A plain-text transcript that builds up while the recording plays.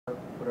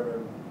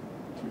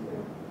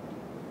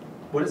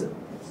What is it?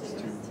 It's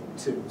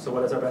 2. 2. So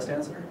what is our best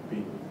answer?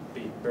 B.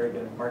 B. Very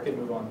good. Mark it,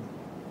 move on.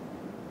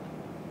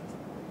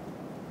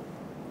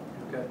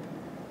 Okay.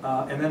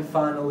 And then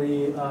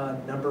finally,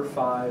 number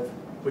 5,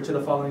 which of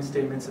the following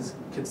statements is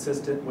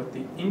consistent with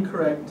the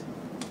incorrect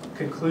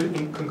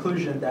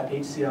conclusion that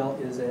HCl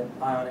is an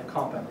ionic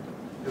compound?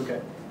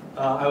 Okay.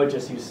 I would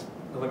just use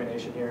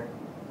elimination here.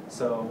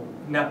 So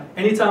now,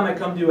 anytime I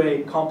come to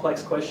a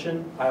complex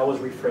question, I always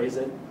rephrase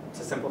it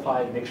to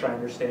simplify and make sure I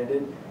understand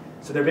it.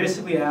 So they're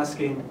basically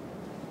asking,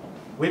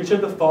 which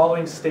of the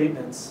following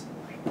statements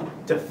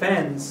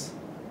defends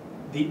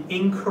the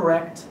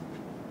incorrect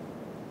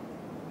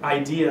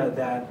idea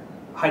that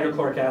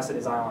hydrochloric acid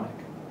is ionic?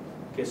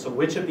 Okay, so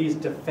which of these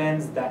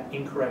defends that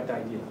incorrect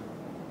idea?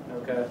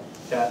 Okay,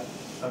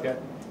 okay.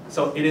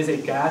 So it is a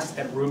gas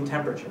at room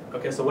temperature.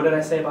 Okay, so what did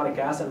I say about a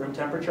gas at room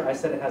temperature? I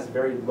said it has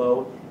very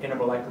low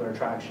intermolecular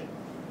attraction.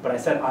 But I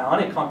said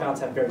ionic compounds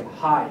have very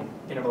high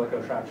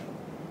intermolecular attraction.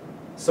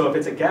 So if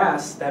it's a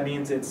gas, that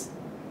means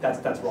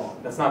that's wrong.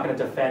 That's not going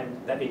to defend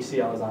that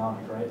HCl is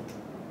ionic, right?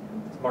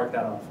 Let's mark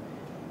that off.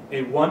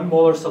 A 1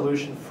 molar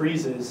solution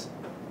freezes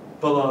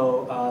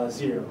below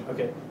 0.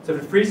 Okay, so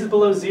if it freezes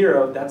below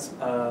 0, that's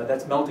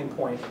melting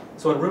point.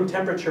 So at room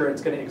temperature,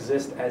 it's going to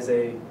exist as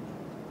a,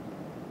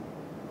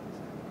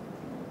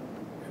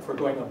 if we're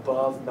going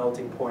above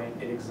melting point,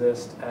 it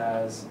exists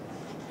as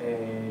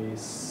a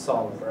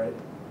solid, right?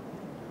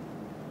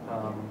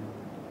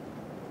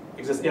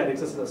 It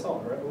exists as a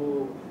solid, right?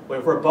 Ooh. Wait,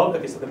 if we're above,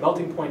 okay, so the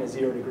melting point is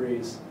 0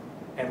 degrees,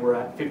 and we're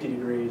at 50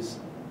 degrees,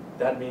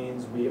 that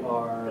means we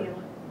are a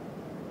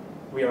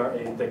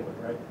liquid,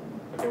 right?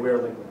 Okay, we are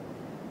a liquid.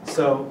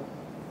 So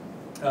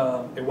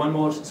a 1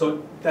 molar,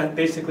 so that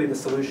basically the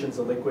solution's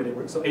a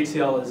liquid. So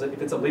HCl is,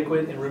 if it's a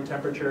liquid in room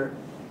temperature,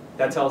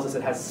 that tells us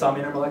it has some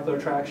intermolecular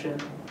attraction,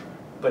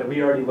 but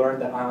we already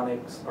learned that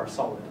ionics are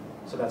solid,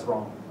 so that's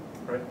wrong,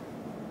 right?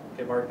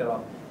 Okay, mark that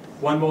off.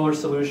 1 molar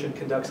solution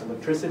conducts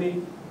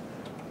electricity.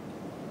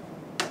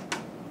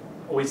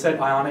 We said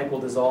ionic will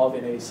dissolve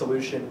in a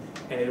solution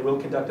and it will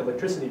conduct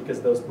electricity because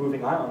of those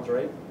moving ions,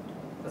 right?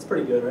 That's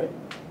pretty good, right?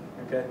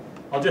 Okay.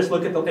 I'll just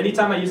look at the,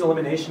 anytime I use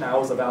elimination, I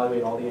always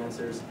evaluate all the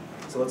answers.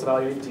 So let's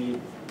evaluate D.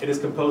 It is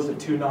composed of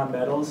 2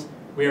 nonmetals.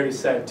 We already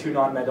said 2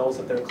 nonmetals,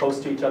 if they're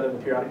close to each other in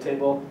the periodic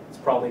table, it's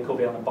probably a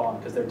covalent bond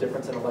because their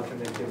difference in electron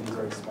negativity is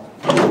very small.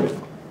 Okay.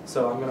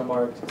 So I'm going to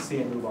mark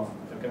C and move on.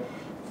 Okay.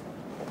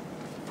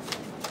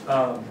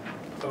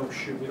 Oh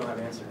shoot, we don't have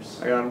answers.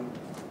 I got them.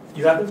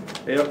 You have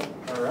them? Yep.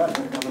 All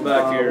right. I'm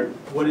back here.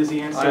 What is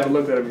the answer? I haven't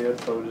looked at them yet,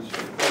 so just.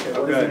 Okay,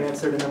 what is the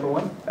answer to number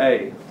 1?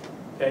 A.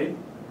 A,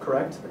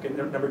 correct. Okay,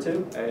 number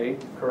 2? A.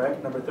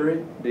 Correct. Number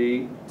 3?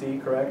 D. D,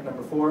 correct.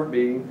 Number 4?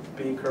 B.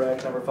 B,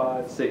 correct. Number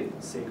 5? C.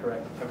 C,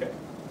 correct. Okay.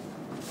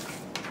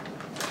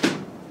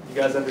 You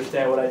guys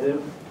understand what I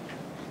do?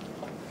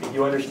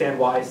 You understand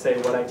why I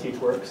say what I teach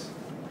works?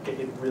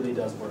 It really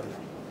does work.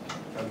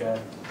 Okay?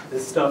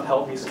 This stuff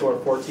helped me score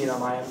 14 on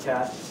my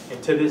MCAT,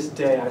 and to this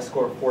day I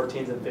score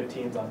 14s and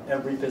 15s on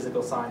every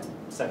physical science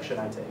section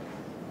I take.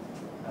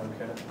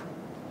 Okay?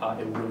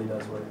 It really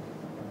does work.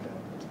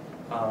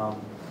 Okay.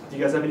 Do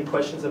you guys have any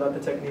questions about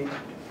the technique?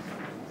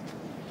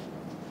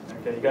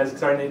 Okay, you guys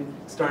starting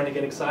to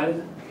get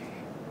excited?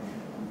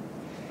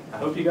 I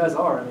hope you guys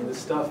are. I mean, this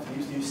stuff,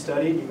 you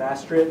study, you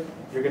master it,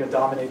 you're going to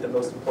dominate the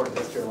most important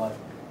test of your life.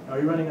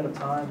 Are you running out of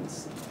time?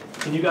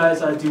 Can you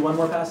guys do one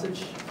more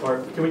passage?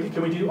 Or can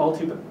we do all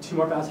two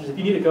more passages? If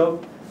you need to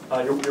go,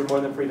 you're more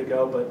than free to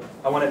go, but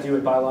I want to do a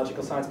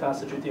biological science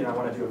passage with you, and I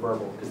want to do a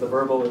verbal, because the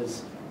verbal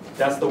is,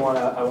 that's the one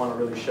I want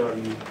to really show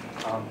you,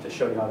 to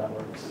show you how that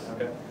works,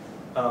 okay?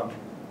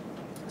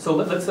 So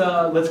let's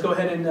go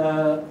ahead and,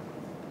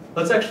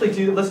 let's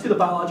do the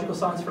biological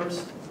science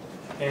first,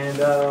 and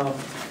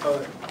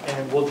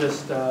we'll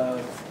just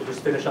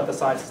finish up the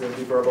sciences and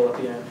do verbal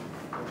at the end,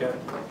 okay?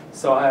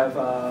 So I have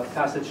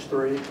passage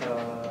 3,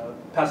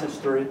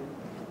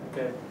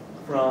 okay,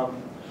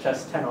 from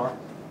test 10R,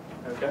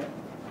 okay?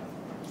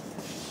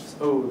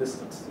 Oh,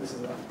 this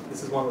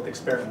is one with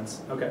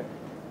experiments, okay?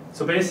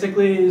 So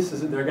basically,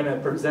 they're going to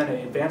present an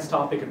advanced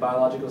topic in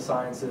biological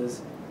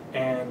sciences,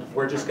 and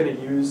we're just going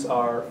to use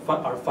our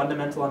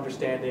fundamental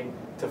understanding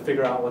to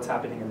figure out what's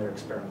happening in their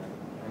experiment,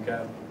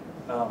 okay?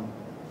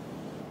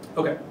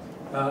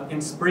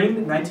 In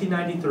spring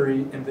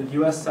 1993, in the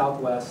U.S.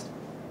 Southwest,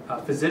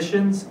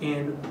 physicians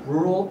in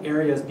rural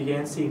areas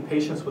began seeing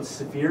patients with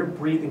severe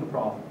breathing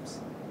problems.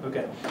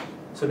 Okay,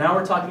 so now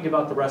we're talking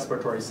about the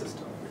respiratory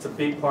system. It's a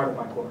big part of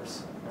my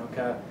course,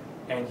 okay?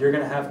 And you're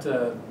going to have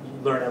to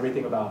learn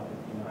everything about it.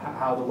 You know,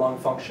 how the lung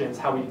functions,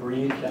 how we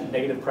breathe, that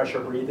negative pressure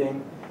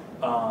breathing,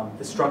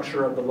 the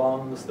structure of the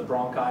lungs, the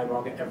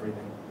bronchi,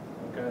 everything,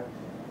 okay?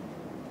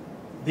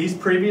 These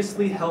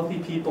previously healthy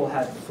people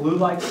had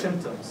flu-like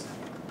symptoms,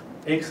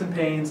 aches and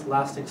pains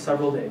lasting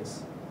several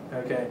days,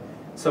 okay?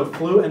 So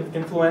flu and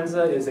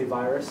influenza is a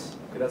virus.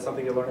 Okay, that's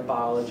something you learn in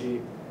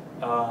biology.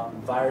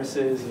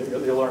 Viruses,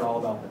 you'll learn all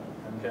about them,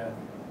 okay?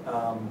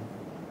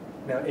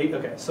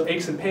 So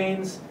aches and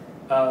pains,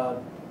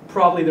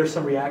 probably there's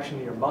some reaction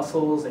in your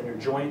muscles and your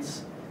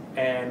joints.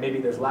 and maybe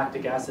there's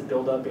lactic acid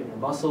buildup in your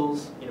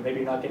muscles.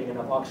 Maybe you're not getting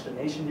enough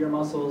oxygenation to your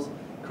muscles,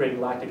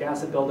 creating lactic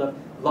acid buildup.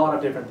 A lot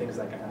of different things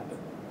that can happen.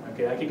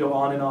 Okay, I could go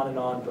on and on and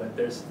on, but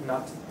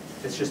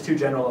it's just too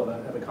general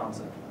of a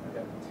concept.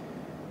 Okay,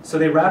 so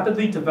they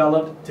rapidly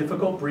developed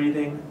difficult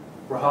breathing,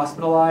 were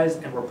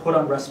hospitalized, and were put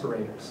on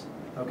respirators.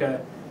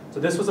 Okay, so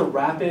this was a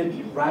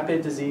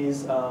rapid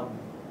disease,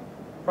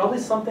 probably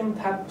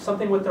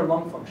something with their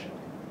lung function.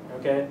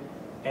 Okay,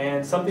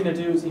 and something to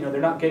do is they're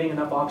not getting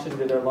enough oxygen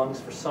to their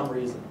lungs for some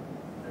reason.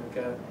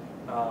 Okay,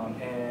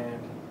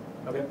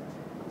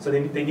 so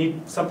they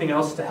need something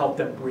else to help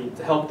them breathe,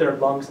 to help their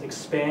lungs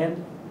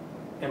expand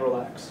and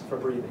relax for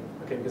breathing.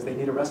 Okay, because they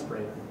need a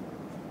respirator.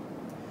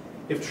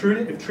 If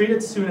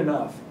treated soon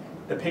enough,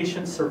 the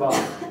patients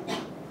survived.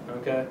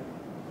 Okay.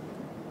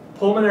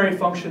 Pulmonary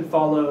function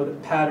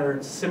followed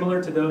patterns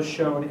similar to those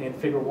shown in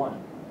Figure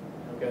 1.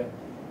 Okay.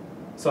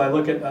 So I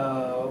look at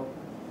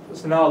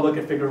so now I'll look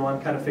at Figure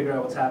 1, kind of figure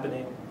out what's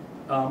happening.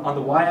 On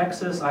the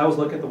y-axis, I always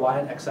look at the y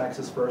and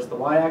x-axis first. The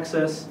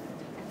y-axis,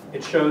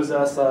 it shows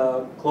us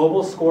a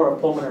global score of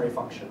pulmonary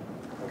function.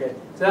 Okay,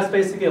 so that's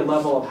basically a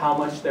level of how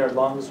much their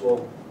lungs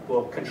will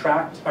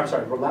contract. I'm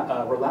sorry,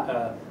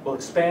 will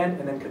expand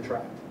and then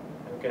contract.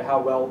 Okay, how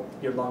well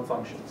your lung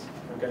functions.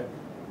 Okay,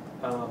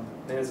 and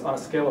it's on a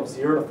scale of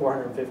 0 to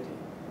 450.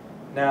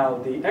 Now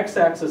the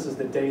x-axis is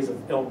the days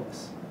of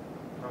illness.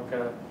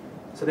 Okay,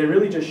 so they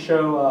really just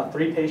show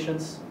 3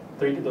 patients,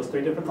 those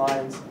 3 different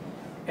lines,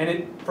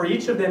 and for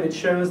each of them it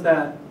shows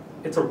that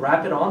it's a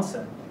rapid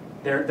onset.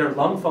 Their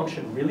lung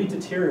function really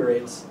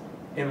deteriorates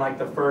in like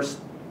the first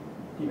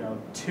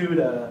 2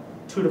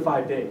 to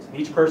 5 days. And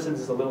each person's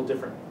is a little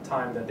different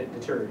time that it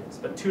deteriorates.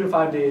 But 2 to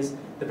 5 days,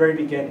 the very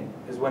beginning,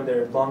 is when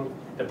their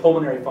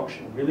pulmonary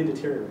function really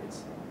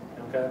deteriorates.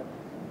 Okay?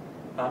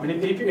 And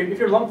if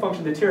your lung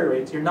function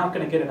deteriorates, you're not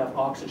going to get enough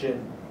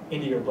oxygen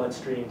into your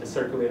bloodstream to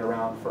circulate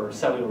around for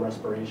cellular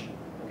respiration.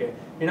 Okay?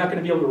 You're not going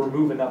to be able to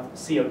remove enough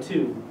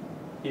CO2,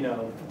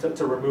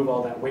 to remove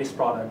all that waste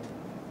product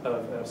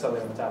of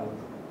cellular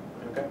metabolism.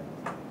 Okay?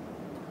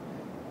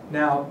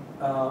 Now,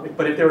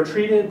 but if they were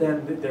treated,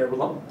 then their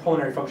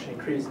pulmonary function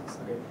increases.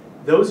 Okay?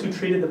 Those who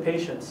treated the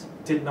patients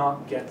did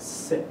not get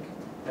sick.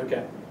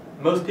 Okay?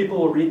 Most people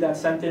will read that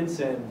sentence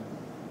and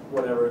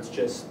whatever, it's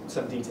just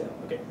some detail.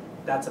 Okay?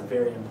 That's a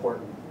very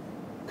important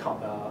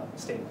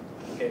statement.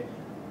 Okay?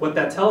 What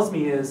that tells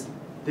me is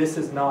this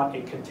is not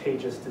a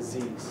contagious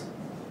disease.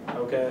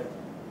 Okay?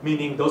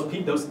 Meaning those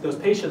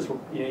patients were,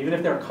 even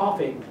if they're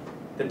coughing,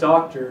 the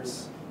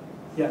doctors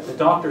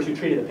who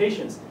treated the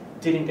patients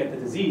didn't get the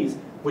disease,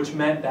 which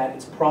meant that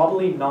it's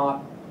probably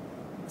not,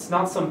 it's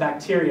not some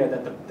bacteria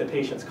that the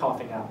patient's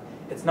coughing out.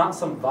 It's not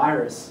some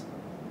virus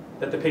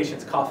that the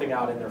patient's coughing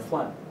out in their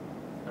phlegm.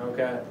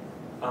 Okay?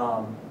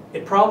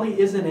 It probably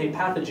isn't a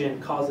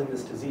pathogen causing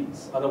this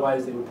disease.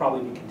 Otherwise, they would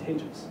probably be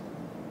contagious.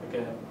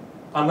 Okay?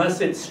 Unless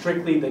it's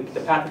strictly, the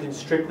pathogen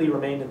strictly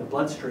remained in the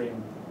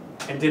bloodstream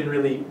and didn't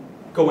really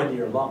go into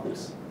your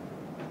lungs.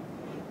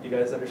 You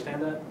guys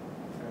understand that?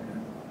 Okay.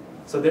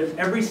 So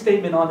every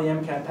statement on the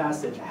MCAT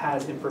passage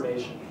has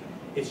information.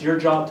 It's your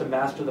job to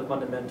master the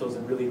fundamentals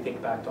and really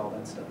think back to all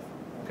that stuff.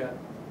 Okay.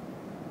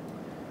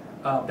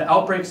 The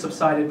outbreak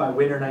subsided by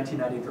winter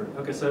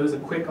 1993. Okay, so it was a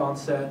quick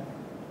onset,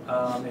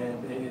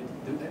 and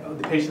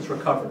the patients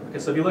recovered. Okay,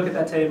 so if you look at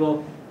that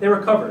table, they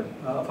recovered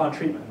upon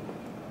treatment,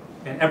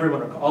 and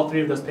everyone, all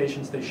 3 of those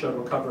patients, they showed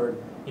recovered,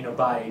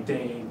 by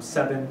day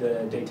 7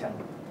 to day 10.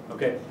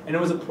 Okay, and it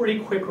was a pretty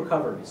quick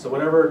recovery. So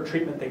whatever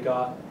treatment they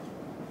got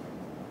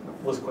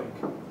was quick.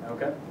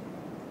 Okay.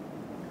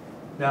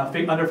 Now,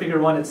 under Figure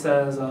 1, it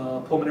says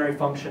pulmonary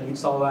function. Each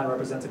solid line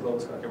represents a global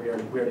score. Okay, we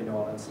already know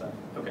all that stuff.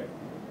 Okay.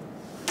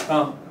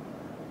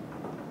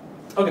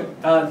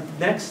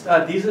 Next,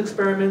 these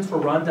experiments were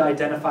run to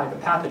identify the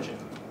pathogen.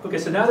 Okay,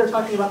 so now they're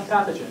talking about the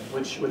pathogen,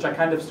 which I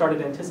kind of started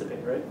to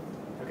anticipate, right?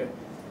 Okay.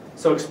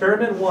 So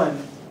experiment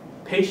 1,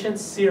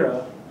 patient's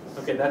sera.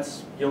 Okay,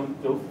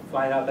 you'll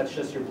find out that's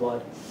just your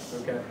blood.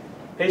 Okay.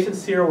 Patient's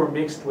sera were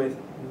mixed with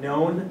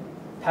known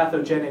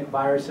pathogenic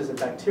viruses and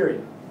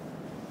bacteria.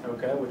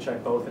 Okay, which I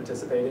both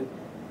anticipated.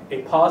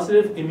 A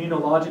positive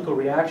immunological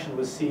reaction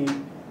was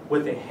seen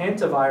with a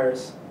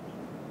hantavirus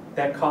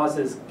that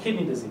causes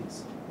kidney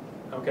disease.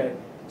 Okay,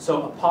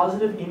 so a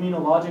positive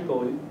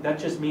immunological, that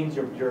just means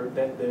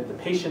that the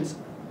patient's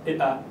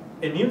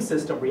immune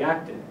system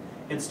reacted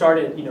and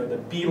started, the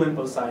B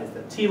lymphocytes,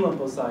 the T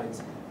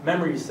lymphocytes,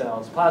 memory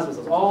cells, plasma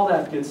cells, all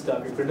that good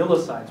stuff, your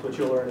granulocytes, which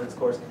you'll learn in this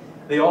course,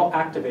 they all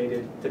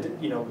activated,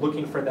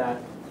 looking for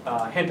that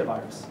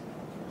hantavirus.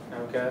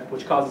 Okay,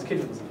 which causes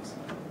kidney disease.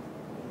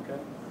 Okay.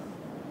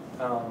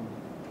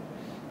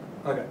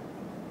 Okay.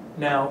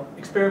 Now,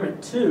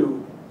 experiment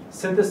 2,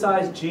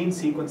 synthesized gene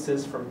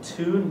sequences from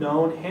 2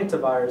 known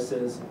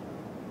hantaviruses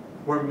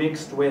were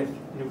mixed with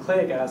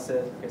nucleic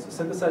acid. Okay, so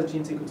synthesized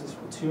gene sequences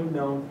from 2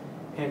 known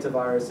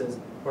hantaviruses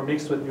were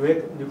mixed with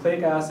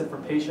nucleic acid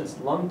from patients'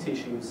 lung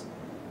tissues,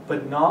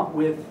 but not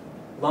with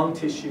lung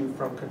tissue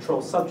from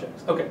control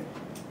subjects. Okay,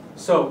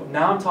 so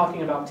now I'm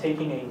talking about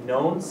taking a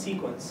known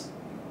sequence,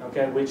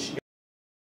 okay, which